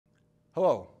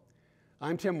Hello,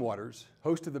 I'm Tim Waters,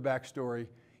 host of The Backstory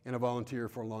and a volunteer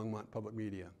for Longmont Public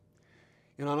Media.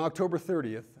 And on October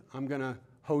 30th, I'm going to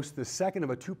host the second of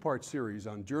a two-part series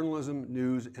on journalism,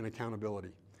 news, and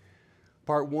accountability.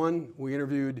 Part one, we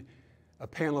interviewed a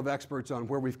panel of experts on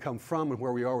where we've come from and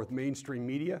where we are with mainstream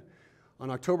media. On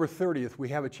October 30th, we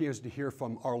have a chance to hear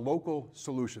from our local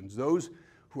solutions, those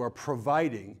who are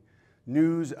providing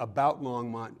news about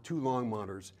Longmont to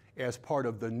Longmonters as part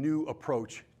of the new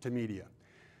approach to media.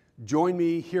 Join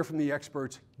me, hear from the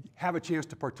experts, have a chance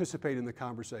to participate in the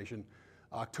conversation.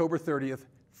 October 30th,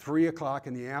 3 o'clock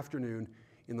in the afternoon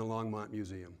in the Longmont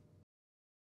Museum.